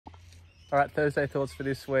All right, Thursday thoughts for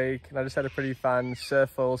this week. And I just had a pretty fun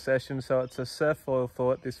surf foil session. So it's a surf foil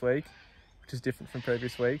thought this week, which is different from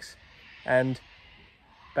previous weeks. And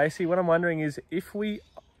basically what I'm wondering is, if we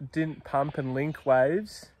didn't pump and link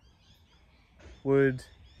waves, would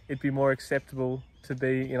it be more acceptable to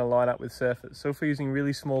be in a lineup with surfers? So if we're using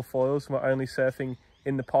really small foils and we're only surfing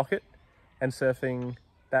in the pocket and surfing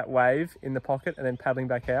that wave in the pocket and then paddling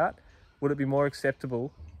back out, would it be more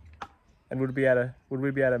acceptable, and would we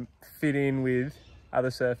be able to fit in with other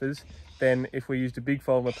surfers than if we used a big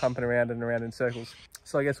foil and we're pumping around and around in circles?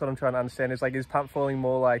 So I guess what I'm trying to understand is, like, is pump foiling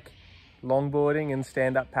more like longboarding and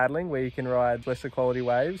stand-up paddling where you can ride lesser quality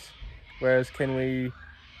waves, whereas can we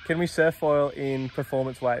surf foil in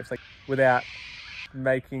performance waves, like, without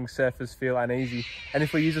making surfers feel uneasy? And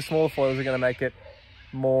if we use a smaller foil, is it going to make it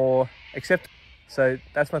more acceptable? So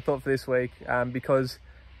that's my thought for this week, because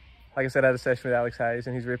like I said, I had a session with Alex Hayes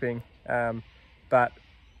and he's ripping, but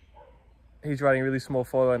he's riding a really small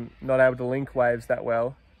foil and not able to link waves that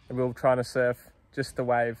well, and we were trying to surf just the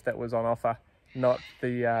wave that was on offer, not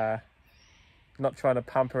trying to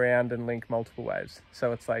pump around and link multiple waves.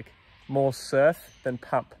 So it's like more surf than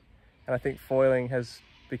pump, and I think foiling has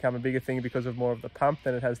become a bigger thing because of more of the pump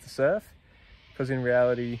than it has the surf, because in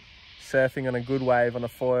reality surfing on a good wave on a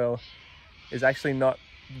foil is actually not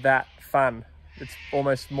that fun. It's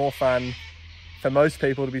almost more fun for most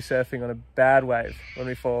people to be surfing on a bad wave when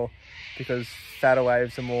we fall, because fatter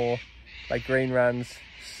waves are more like green runs,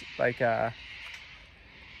 like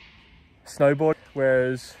snowboard,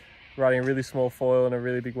 whereas riding a really small foil on a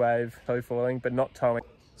really big wave, toe foiling, but not towing.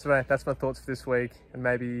 So anyway, that's my thoughts for this week, and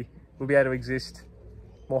maybe we'll be able to exist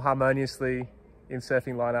more harmoniously in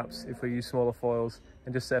surfing lineups if we use smaller foils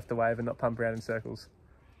and just surf the wave and not pump around in circles.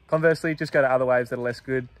 Conversely, just go to other waves that are less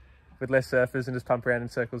good with less surfers and just pump around in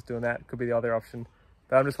circles doing that. Could be the other option.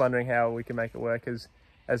 But I'm just wondering how we can make it work, as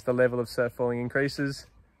the level of surf foiling increases,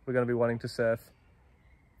 we're going to be wanting to surf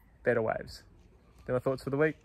better waves. They're my thoughts for the week.